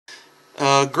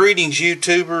Greetings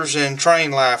YouTubers and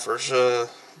train lifers.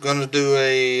 Going to do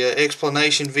a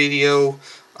explanation video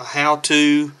how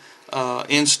to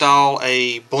install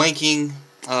a blinking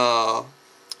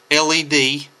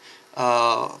LED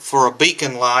for a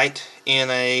beacon light in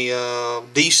a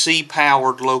DC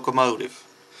powered locomotive.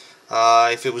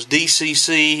 If it was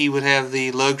DCC, he would have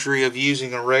the luxury of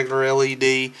using a regular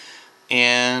LED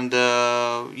and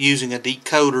using a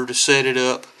decoder to set it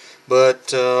up.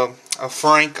 But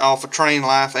Frank off of Train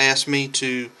Life asked me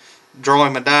to draw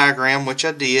him a diagram, which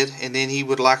I did, and then he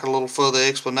would like a little further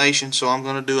explanation, so I'm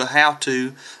going to do a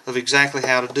how-to of exactly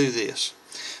how to do this.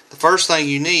 The first thing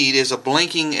you need is a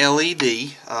blinking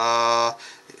LED.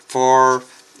 For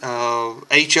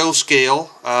HO scale,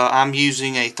 I'm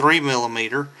using a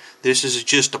 3mm. This is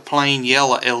just a plain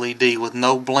yellow LED with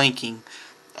no blinking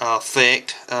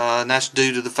effect, and that's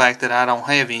due to the fact that I don't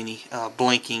have any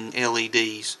blinking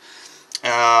LEDs.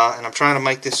 And I'm trying to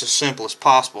make this as simple as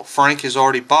possible. Frank has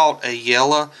already bought a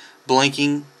yellow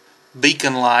blinking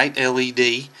beacon light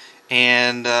LED,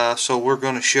 and so we're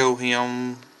going to show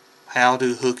him how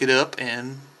to hook it up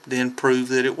and then prove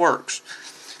that it works.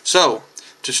 So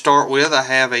to start with, I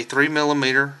have a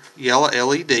 3mm yellow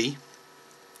LED.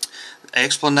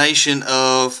 Explanation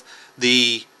of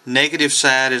the negative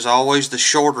side is always the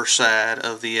shorter side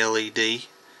of the LED.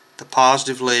 The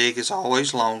positive leg is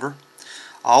always longer.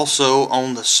 Also,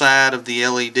 on the side of the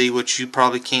LED, which you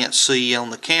probably can't see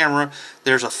on the camera,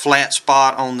 there's a flat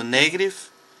spot on the negative,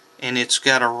 and it's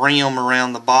got a rim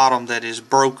around the bottom that is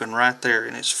broken right there,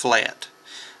 and it's flat.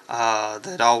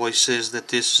 That always says that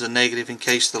this is a negative in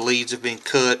case the leads have been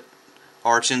cut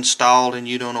or it's installed and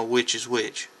you don't know which is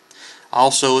which.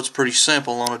 Also, it's pretty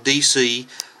simple. On a DC,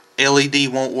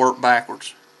 LED won't work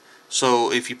backwards.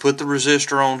 So if you put the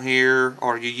resistor on here,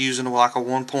 or you're using like a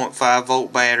 1.5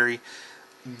 volt battery,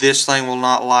 this thing will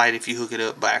not light if you hook it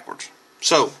up backwards.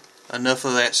 So, enough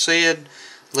of that said,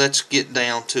 let's get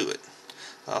down to it.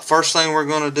 First thing we're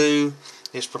going to do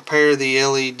is prepare the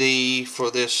LED for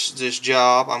this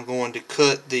job. I'm going to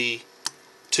cut the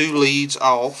two leads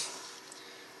off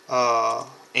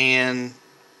and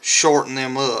shorten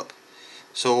them up.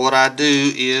 So what I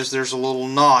do is, there's a little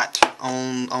knot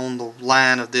on the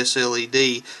line of this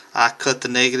LED. I cut the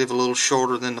negative a little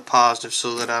shorter than the positive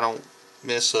so that I don't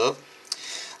mess up.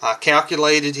 I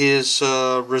calculated his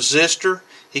resistor.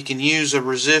 He can use a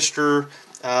resistor.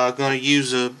 Going to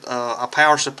use a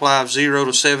power supply of 0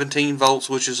 to 17 volts,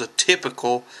 which is a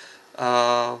typical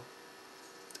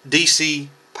DC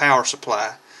power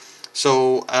supply.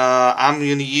 So I'm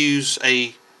going to use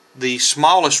the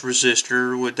smallest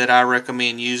resistor that I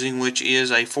recommend using, which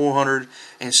is a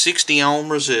 460 ohm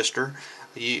resistor.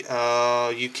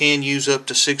 You can use up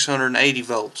to 680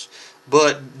 volts.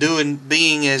 But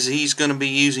being as he's going to be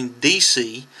using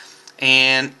DC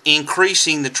and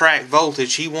increasing the track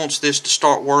voltage, he wants this to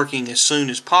start working as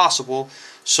soon as possible.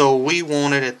 So we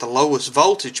want it at the lowest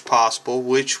voltage possible,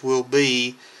 which will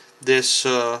be this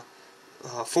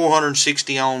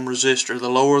 460 ohm resistor. The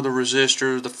lower the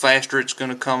resistor, the faster it's going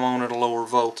to come on at a lower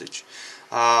voltage.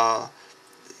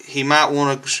 He might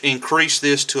want to increase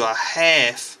this to a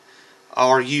half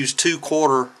or use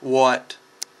 2/4 watt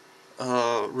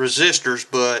resistors,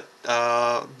 but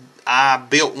I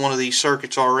built one of these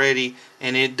circuits already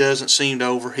and it doesn't seem to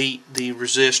overheat the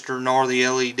resistor nor the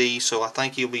LED, so I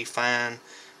think you'll be fine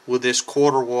with this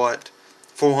 1/4 watt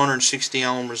 460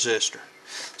 ohm resistor.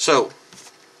 So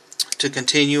to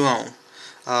continue on,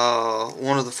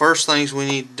 one of the first things we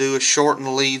need to do is shorten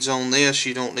the leads on this.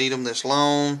 You don't need them this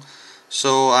long,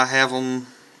 so I have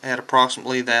them at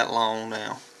approximately that long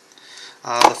now.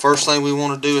 The first thing we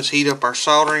want to do is heat up our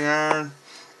soldering iron,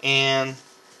 and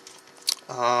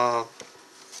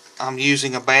I'm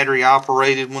using a battery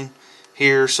operated one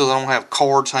here so they don't have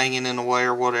cords hanging in the way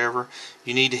or whatever.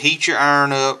 You need to heat your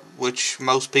iron up, which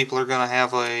most people are going to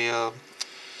have a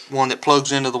one that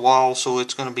plugs into the wall, so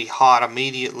it's going to be hot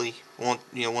immediately when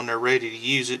they're ready to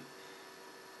use it.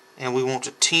 And we want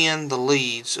to tin the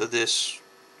leads of this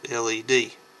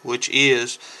LED, which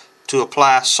is to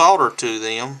apply solder to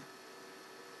them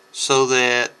so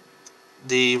that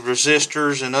the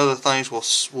resistors and other things will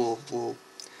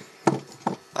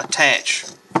attach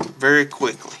very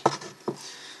quickly,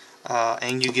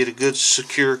 and you get a good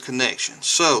secure connection.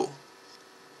 So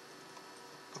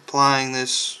applying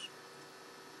this,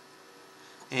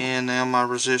 and now my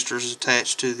resistor is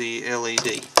attached to the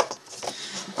LED.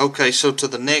 Okay, so to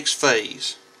the next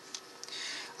phase.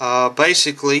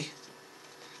 Basically,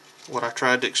 what I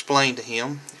tried to explain to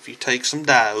him, if you take some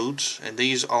diodes, and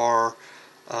these are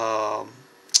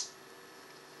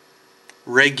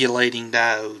regulating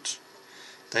diodes,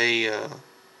 they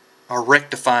or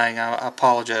rectifying, I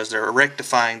apologize, they're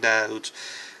rectifying diodes.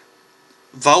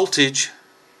 Voltage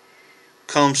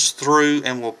comes through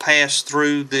and will pass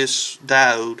through this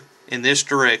diode in this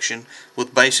direction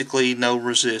with basically no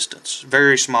resistance,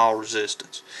 very small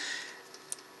resistance.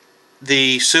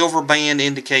 The silver band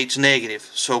indicates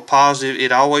negative, so positive,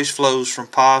 it always flows from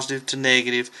positive to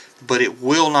negative, but it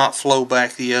will not flow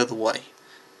back the other way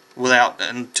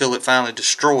until it finally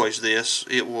destroys this.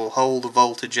 It will hold the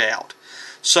voltage out.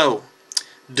 So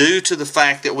due to the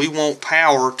fact that we want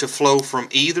power to flow from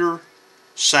either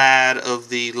side of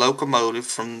the locomotive,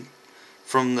 from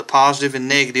the positive and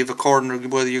negative, according to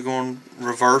whether you're going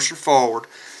reverse or forward,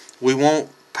 we want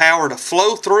power to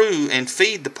flow through and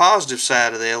feed the positive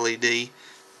side of the LED,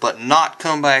 but not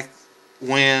come back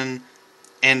and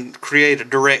create a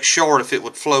direct short if it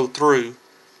would flow through.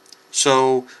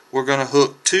 So we're going to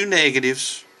hook two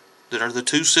negatives that are the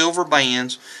two silver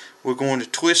bands. We're going to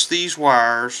twist these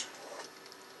wires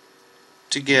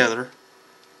together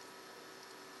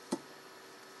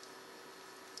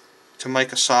to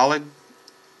make a solid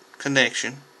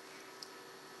connection,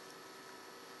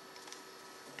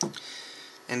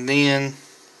 and then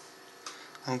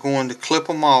I'm going to clip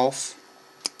them off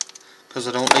because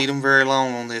I don't need them very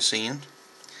long on this end.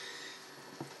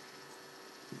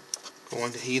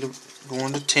 Going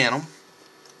to tin them.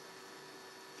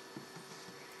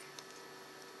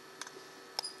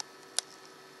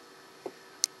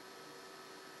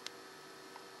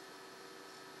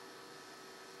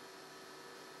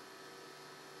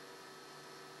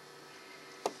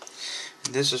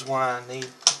 This is why I need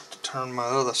to turn my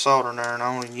other soldering iron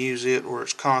on and use it where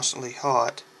it's constantly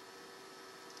hot.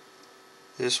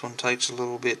 This one takes a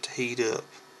little bit to heat up.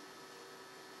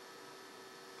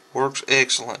 Works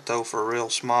excellent though for real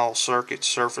small circuits,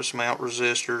 surface mount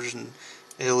resistors and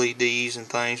LEDs and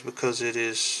things, because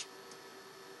it's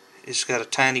got a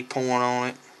tiny point on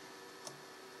it,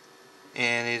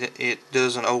 and it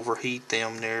doesn't overheat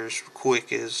them near as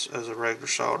quick as a regular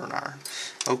soldering iron.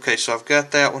 Okay, so I've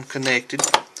got that one connected.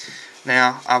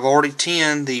 Now I've already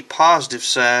tinned the positive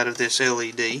side of this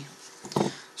LED,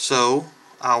 so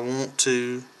I want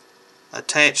to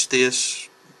attach this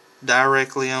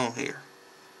directly on here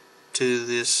to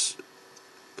this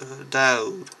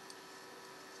diode.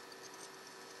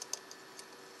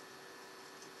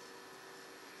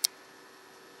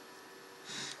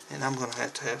 And I'm going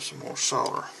to have some more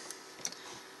solder.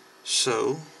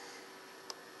 So,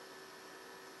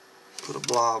 put a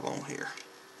blob on here.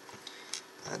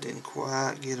 I didn't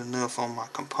quite get enough on my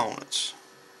components.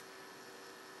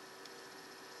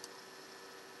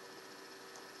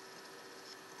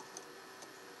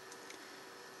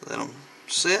 Let them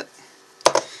sit.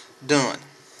 Done.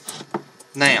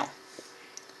 Now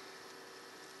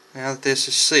that this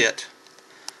is set,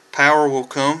 power will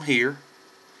come here,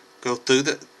 go through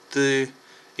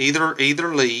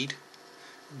either lead.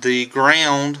 The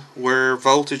ground where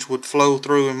voltage would flow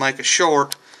through and make a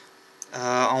short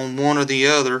on one or the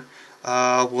other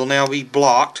will now be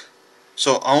blocked,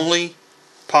 so only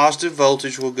positive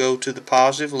voltage will go to the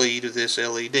positive lead of this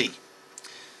LED.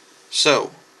 So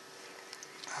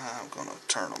I'm going to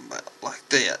turn them back like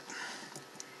that.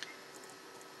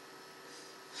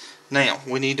 Now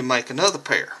we need to make another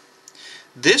pair.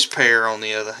 This pair, on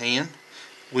the other hand,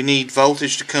 we need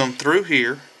voltage to come through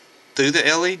here, through the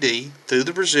LED, through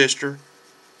the resistor,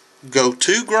 go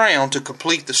to ground to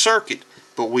complete the circuit,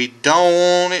 but we don't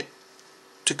want it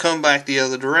to come back the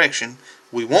other direction.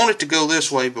 We want it to go this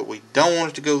way, but we don't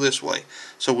want it to go this way.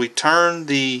 So we turn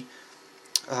the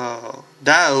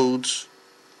diodes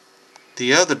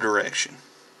the other direction.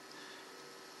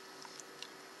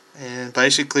 And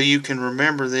basically you can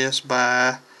remember this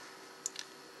by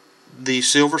the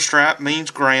silver stripe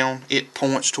means ground. It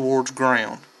points towards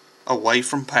ground, away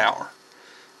from power.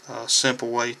 A simple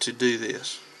way to do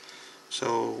this.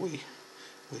 So we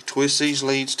twist these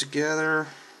leads together,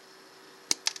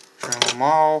 trim them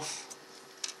off.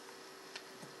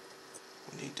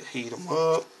 We need to heat them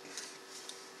up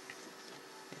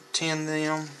and tin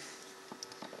them.